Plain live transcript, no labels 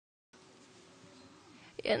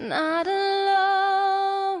You're not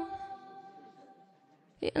alone.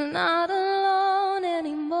 You're not alone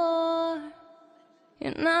anymore.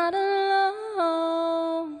 You're not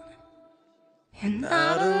alone. You're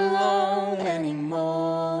not alone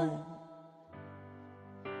anymore.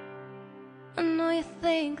 I know you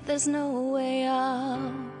think there's no way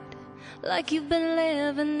out, like you've been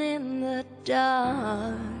living in the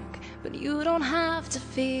dark, but you don't have to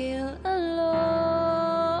feel alone.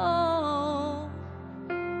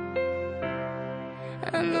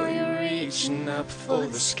 I know you're reaching up for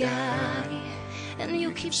the sky, and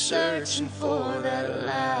you keep searching for that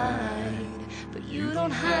light, but you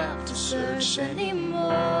don't have to search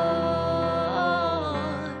anymore.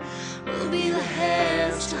 We'll be the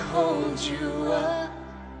hands to hold you up,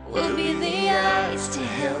 we'll be the eyes to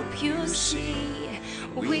help you see.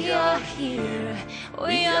 We are here,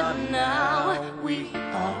 we are now, we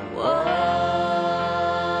are one.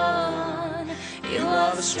 You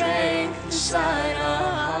are the strength inside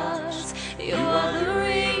our hearts, you are the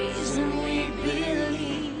reason we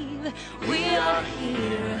believe. We are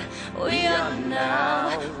here, we are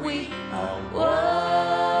now, we are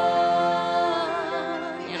one.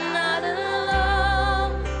 You're not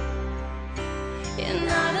alone. You're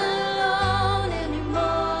not alone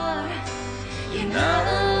anymore. You're not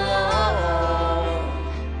alone.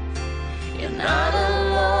 You're not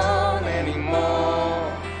alone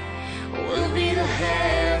anymore. We'll be the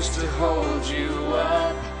hands to hold you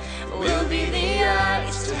up, we'll be the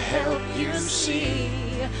eyes to help you see.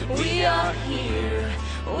 We are here,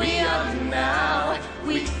 we are now,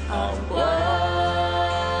 we are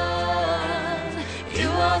one. You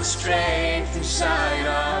are the strength inside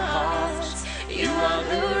our hearts, you are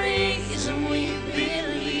the reason we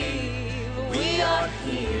believe. We are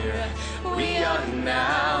here, we are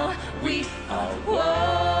now, we are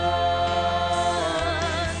one.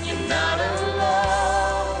 You're not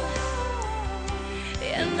alone.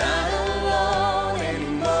 You're not alone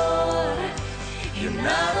anymore. You're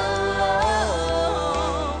not alone.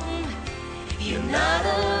 You're not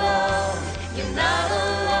alone. You're not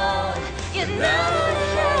alone. You're not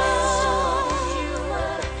alone.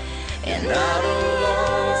 You're not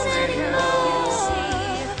alone anymore.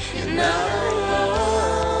 You're not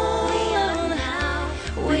alone. We are now.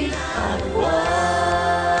 We are one.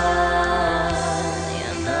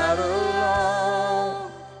 You're not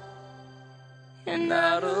alone. You're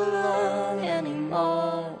not alone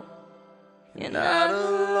anymore. You're not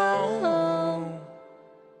alone.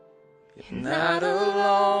 You're not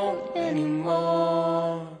alone anymore.